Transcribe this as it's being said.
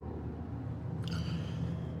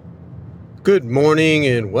Good morning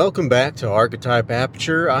and welcome back to Archetype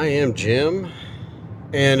Aperture. I am Jim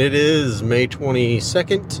and it is May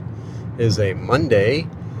 22nd. It is a Monday.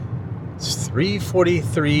 It's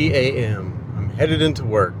 3:43 a.m. I'm headed into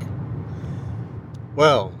work.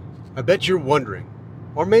 Well, I bet you're wondering,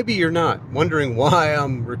 or maybe you're not, wondering why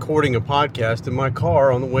I'm recording a podcast in my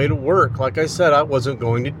car on the way to work like I said I wasn't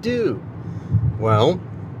going to do. Well,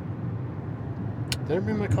 did I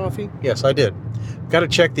bring my coffee? Yes, I did. Got to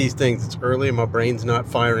check these things. It's early and my brain's not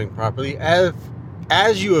firing properly. As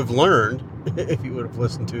you have learned, if you would have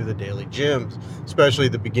listened to the Daily Gems, especially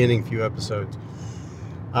the beginning few episodes.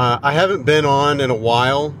 I haven't been on in a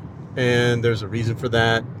while, and there's a reason for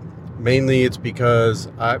that. Mainly it's because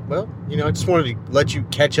I just wanted to let you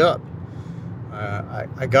catch up.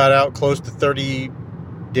 I got out close to 30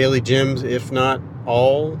 Daily Gems, if not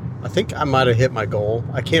all. I think I might have hit my goal.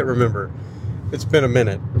 I can't remember. It's been a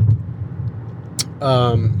minute.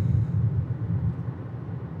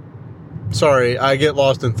 Sorry, I get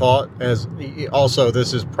lost in thought. As also,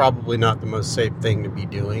 this is probably not the most safe thing to be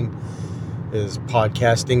doing, is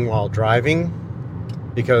podcasting while driving,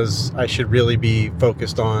 because I should really be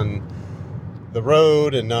focused on the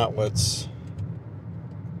road and not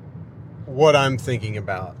what I'm thinking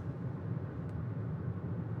about.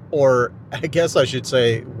 Or I guess I should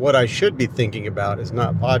say what I should be thinking about is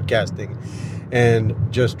not podcasting and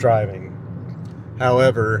just driving.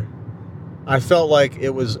 However, I felt like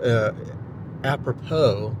it was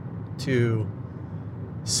apropos to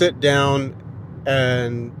sit down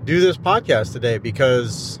and do this podcast today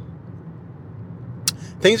because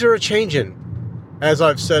things are a-changing. As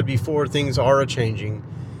I've said before, things are a-changing.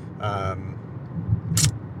 I'm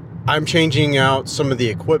changing out some of the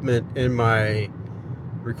equipment in my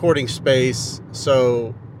recording space,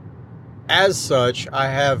 so as such, I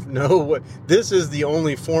have this is the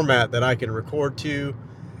only format that I can record to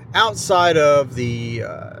outside of the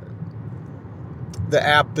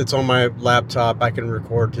app that's on my laptop. I can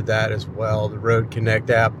record to that as well, the Rode Connect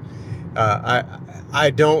app. I've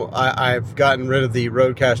gotten rid of the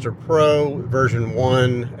Rodecaster Pro version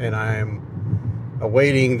 1, and I'm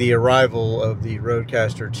awaiting the arrival of the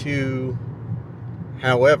Rodecaster 2.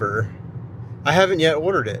 However, I haven't yet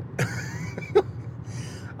ordered it.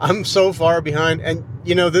 I'm so far behind, and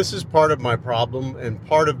this is part of my problem and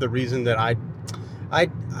part of the reason that I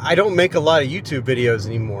don't make a lot of YouTube videos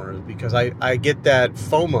anymore, because I get that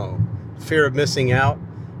FOMO, fear of missing out,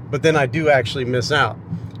 but then I do actually miss out.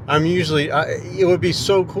 It would be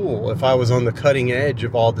so cool if I was on the cutting edge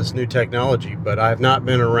of all this new technology, but I've not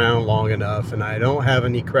been around long enough, and I don't have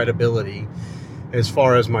any credibility as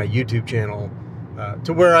far as my YouTube channel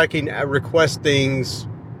to where I can request things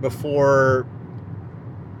before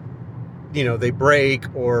they break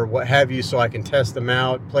or what have you, so I can test them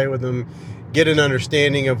out, play with them, get an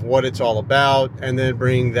understanding of what it's all about, and then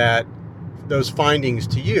bring those findings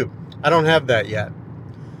to you. I don't have that yet.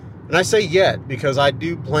 And I say yet because I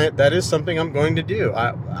do plan, that is something I'm going to do.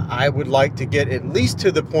 I would like to get at least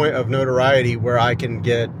to the point of notoriety where I can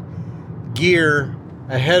get gear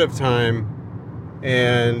ahead of time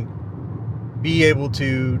and be able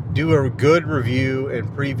to do a good review and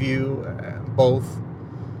preview both.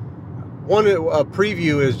 A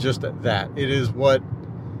preview is just that.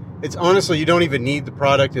 It's honestly, you don't even need the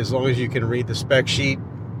product as long as you can read the spec sheet.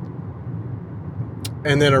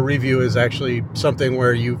 And then a review is actually something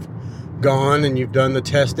where you've gone and you've done the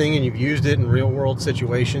testing and you've used it in real world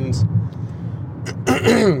situations.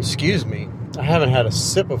 Excuse me. I haven't had a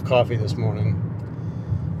sip of coffee this morning.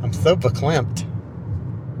 I'm so verklempt.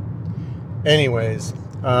 Anyways,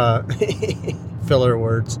 filler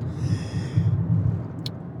words.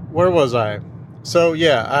 Where was I? So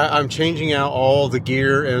yeah, I'm changing out all the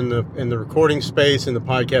gear in the recording space in the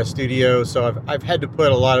podcast studio. So I've had to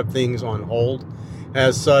put a lot of things on hold.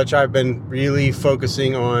 As such, I've been really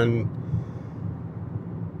focusing on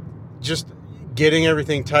just getting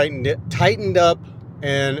everything tightened up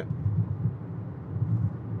and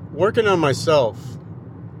working on myself.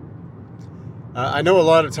 I know a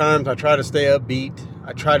lot of times I try to stay upbeat.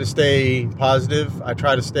 I try to stay positive. I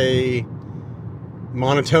try to stay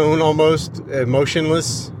monotone, almost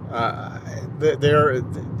emotionless.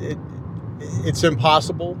 It's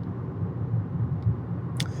impossible.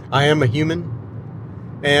 I am a human,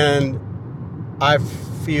 and I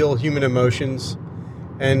feel human emotions.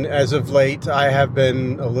 And as of late, I have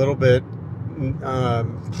been a little bit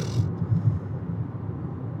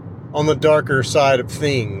on the darker side of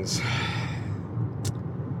things.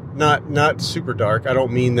 Not super dark. I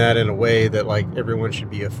don't mean that in a way that like everyone should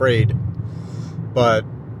be afraid. But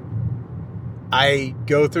I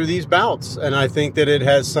go through these bouts, and I think that it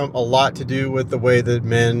has a lot to do with the way that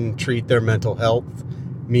men treat their mental health,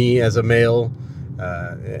 me as a male,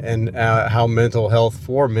 and how mental health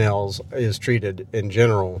for males is treated in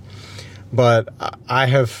general. But I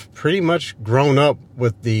have pretty much grown up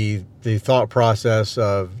with the thought process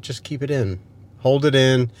of just keep it in, hold it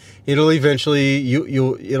in. It'll eventually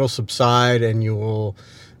it'll subside, and you will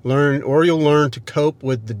learn to cope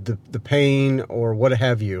with the pain or what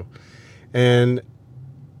have you. And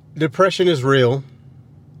depression is real.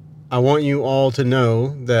 I want you all to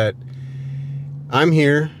know that I'm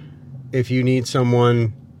here if you need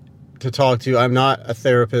someone to talk to. I'm not a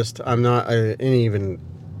therapist. I'm not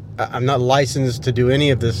I'm not licensed to do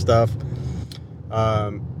any of this stuff.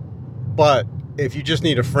 But if you just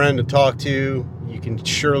need a friend to talk to, you can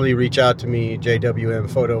surely reach out to me,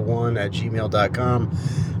 jwmphoto1@gmail.com.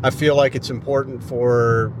 I feel like it's important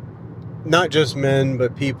for not just men,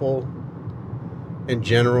 but people in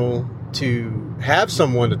general to have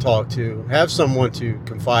someone to talk to, have someone to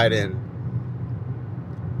confide in.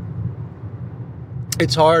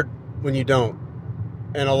 It's hard when you don't.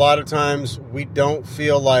 And a lot of times we don't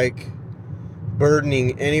feel like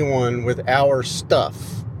burdening anyone with our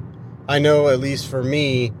stuff. I know, at least for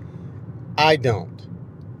me, I don't.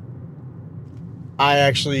 I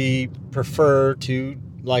actually prefer to,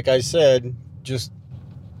 like I said, just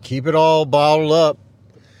keep it all bottled up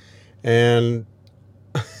and,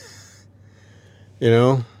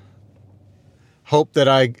 hope that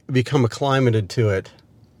I become acclimated to it,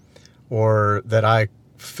 or that I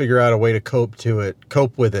figure out a way to cope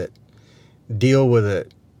with it, deal with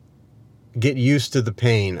it, get used to the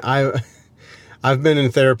pain. I've been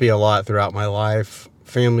in therapy a lot throughout my life,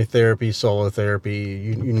 family therapy, solo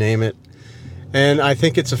therapy, you name it. And I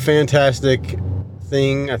think it's a fantastic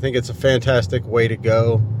thing. I think it's a fantastic way to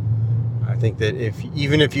go. I think that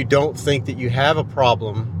even if you don't think that you have a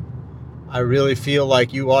problem, I really feel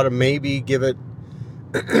like you ought to maybe give it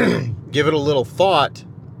a little thought,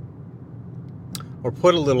 or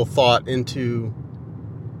put a little thought into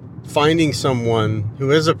finding someone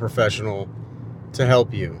who is a professional to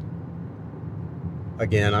help you.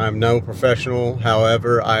 Again, I'm no professional.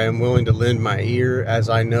 However, I am willing to lend my ear, as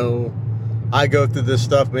I know I go through this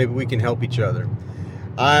stuff. Maybe we can help each other.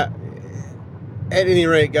 At any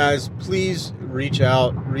rate, guys, please reach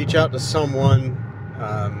out to someone.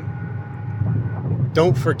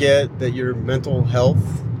 Don't forget that your mental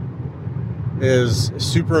health is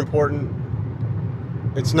super important.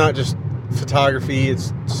 It's not just photography,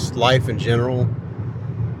 it's just life in general.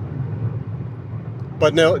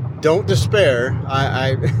 But no, don't despair.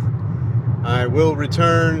 I will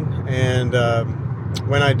return, and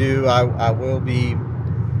when I do, I will be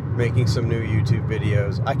making some new YouTube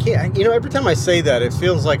videos. I can't, every time I say that, it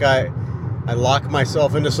feels like I lock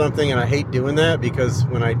myself into something, and I hate doing that, because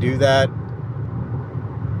when I do that,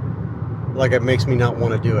 like, it makes me not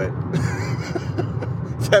want to do it.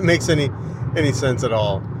 If that makes any sense at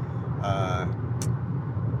all.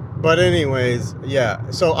 But anyways, yeah.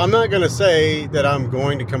 So I'm not going to say that I'm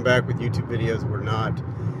going to come back with YouTube videos. We're not.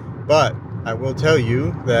 But I will tell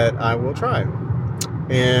you that I will try.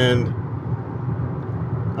 And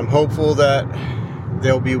I'm hopeful that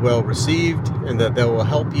they'll be well received, and that they will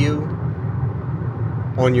help you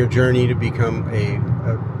on your journey to become a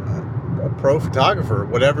pro photographer,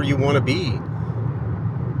 whatever you want to be.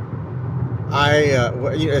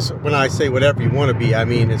 When I say whatever you want to be, I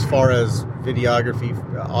mean as far as videography,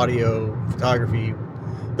 audio, photography,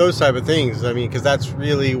 those type of things. I mean, because that's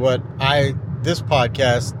really what this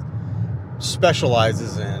podcast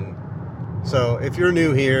specializes in. So if you're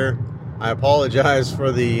new here, I apologize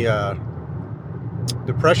for the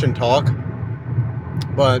depression talk,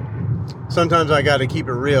 but sometimes I got to keep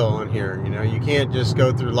it real on here. You can't just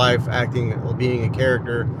go through life being a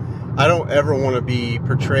character. I don't ever want to be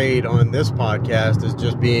portrayed on this podcast as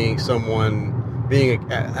just being someone, being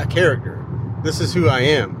a character. This is who I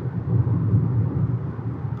am.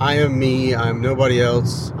 I am me. I'm nobody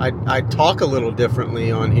else. I talk a little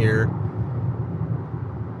differently on here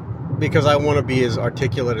because I want to be as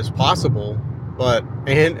articulate as possible,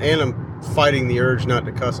 and I'm fighting the urge not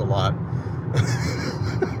to cuss a lot.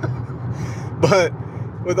 But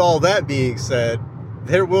with all that being said,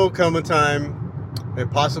 there will come a time,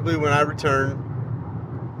 and possibly when I return,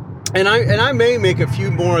 and I may make a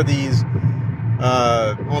few more of these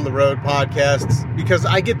on the road podcasts, because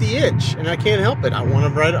I get the itch and I can't help it. I want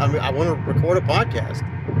to record a podcast.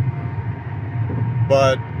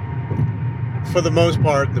 But for the most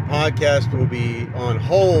part, the podcast will be on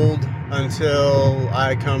hold until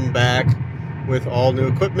I come back with all new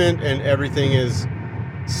equipment and everything is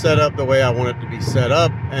set up the way I want it to be set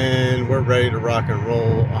up, and we're ready to rock and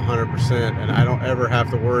roll 100%, and I don't ever have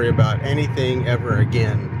to worry about anything ever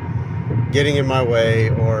again getting in my way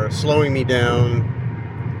or slowing me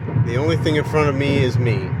down. The only thing in front of me is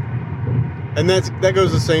me. And that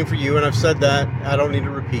goes the same for you, and I've said that. I don't need to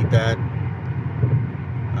repeat that.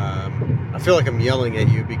 I feel like I'm yelling at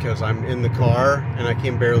you because I'm in the car and I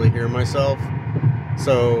can barely hear myself.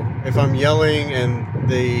 So if I'm yelling and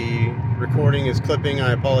the recording is clipping,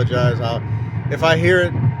 I apologize. If I hear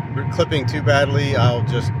it clipping too badly, I'll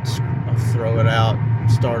throw it out and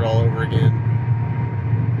start all over again.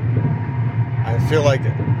 I feel like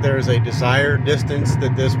there's a desired distance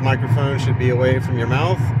that this microphone should be away from your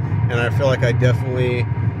mouth, and I feel like I definitely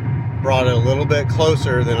brought it a little bit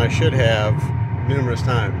closer than I should have numerous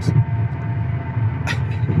times.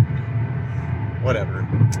 Whatever.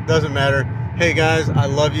 Doesn't matter. Hey guys, I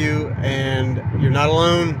love you, and you're not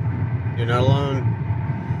alone. You're not alone.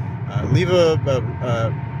 Leave a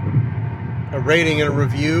rating and a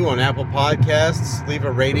review on Apple Podcasts. Leave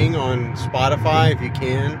a rating on Spotify if you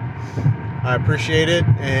can. I appreciate it,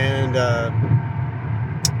 and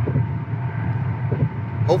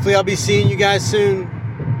hopefully I'll be seeing you guys soon.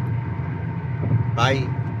 Bye.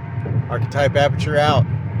 Archetype Aperture out.